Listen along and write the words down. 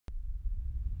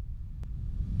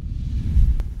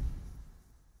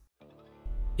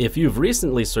If you've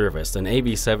recently serviced an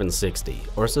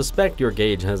AV760 or suspect your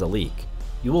gauge has a leak,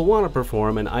 you will want to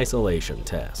perform an isolation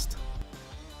test.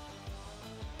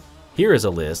 Here is a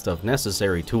list of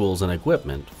necessary tools and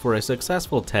equipment for a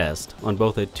successful test on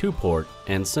both a 2-port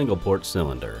and single-port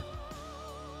cylinder.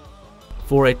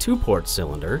 For a 2-port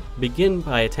cylinder, begin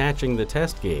by attaching the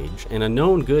test gauge and a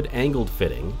known good angled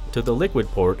fitting to the liquid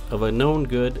port of a known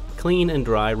good clean and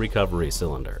dry recovery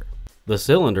cylinder. The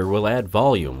cylinder will add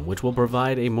volume, which will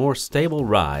provide a more stable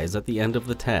rise at the end of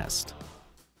the test.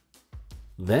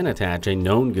 Then attach a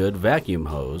known good vacuum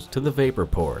hose to the vapor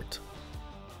port.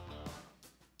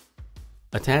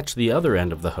 Attach the other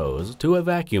end of the hose to a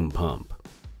vacuum pump.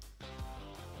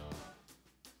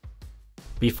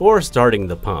 Before starting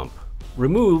the pump,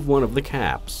 remove one of the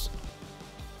caps.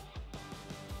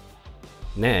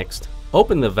 Next,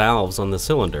 open the valves on the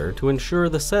cylinder to ensure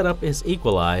the setup is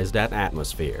equalized at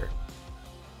atmosphere.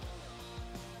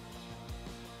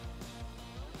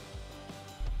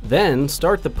 Then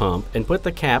start the pump and put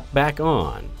the cap back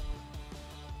on.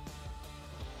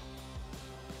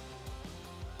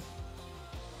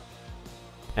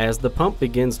 As the pump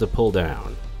begins to pull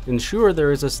down, ensure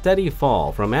there is a steady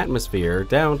fall from atmosphere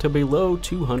down to below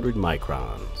 200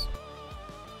 microns.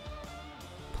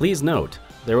 Please note,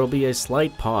 there will be a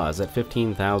slight pause at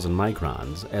 15,000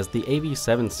 microns as the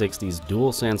AV760's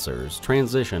dual sensors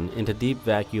transition into deep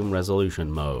vacuum resolution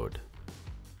mode.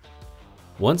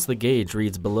 Once the gauge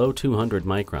reads below 200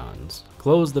 microns,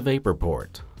 close the vapor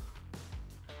port.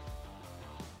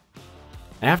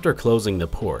 After closing the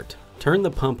port, turn the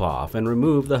pump off and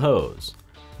remove the hose.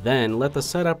 Then let the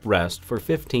setup rest for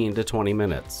 15 to 20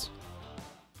 minutes.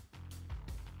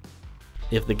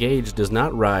 If the gauge does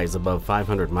not rise above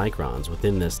 500 microns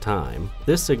within this time,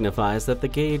 this signifies that the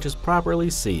gauge is properly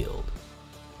sealed.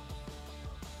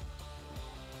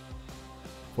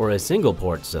 For a single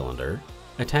port cylinder,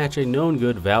 attach a known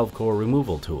good valve core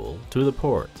removal tool to the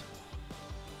port.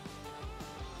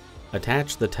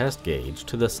 Attach the test gauge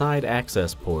to the side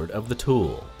access port of the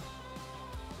tool.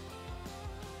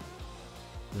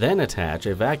 Then attach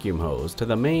a vacuum hose to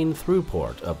the main through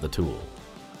port of the tool.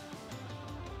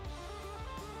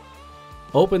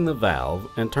 Open the valve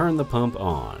and turn the pump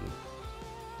on.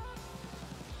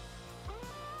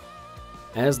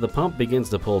 As the pump begins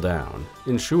to pull down,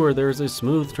 ensure there is a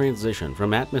smooth transition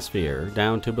from atmosphere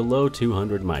down to below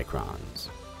 200 microns.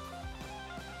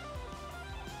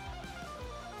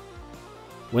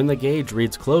 When the gauge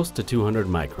reads close to 200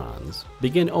 microns,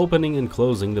 begin opening and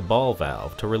closing the ball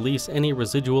valve to release any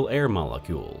residual air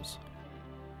molecules.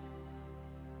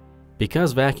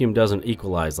 Because vacuum doesn't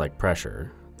equalize like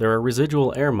pressure, there are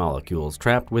residual air molecules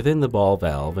trapped within the ball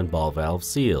valve and ball valve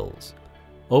seals.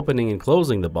 Opening and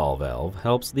closing the ball valve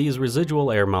helps these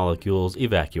residual air molecules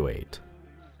evacuate.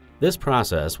 This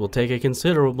process will take a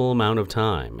considerable amount of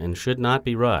time and should not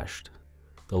be rushed.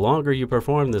 The longer you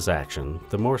perform this action,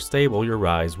 the more stable your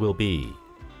rise will be.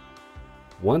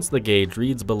 Once the gauge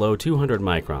reads below 200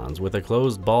 microns with a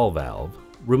closed ball valve,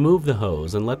 remove the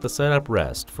hose and let the setup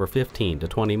rest for 15 to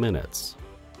 20 minutes.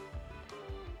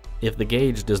 If the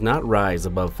gauge does not rise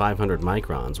above 500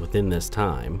 microns within this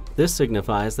time, this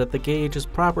signifies that the gauge is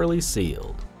properly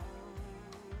sealed.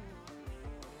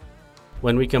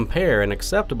 When we compare an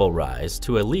acceptable rise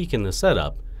to a leak in the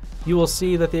setup, you will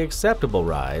see that the acceptable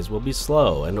rise will be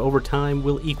slow and over time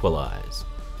will equalize.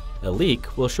 A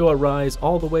leak will show a rise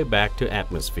all the way back to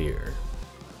atmosphere.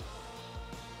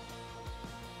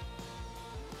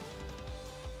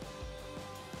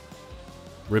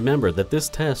 Remember that this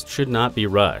test should not be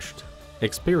rushed.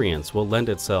 Experience will lend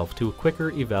itself to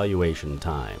quicker evaluation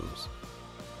times.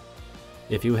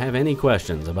 If you have any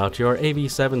questions about your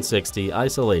AV760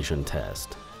 isolation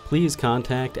test, please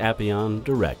contact Appion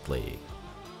directly.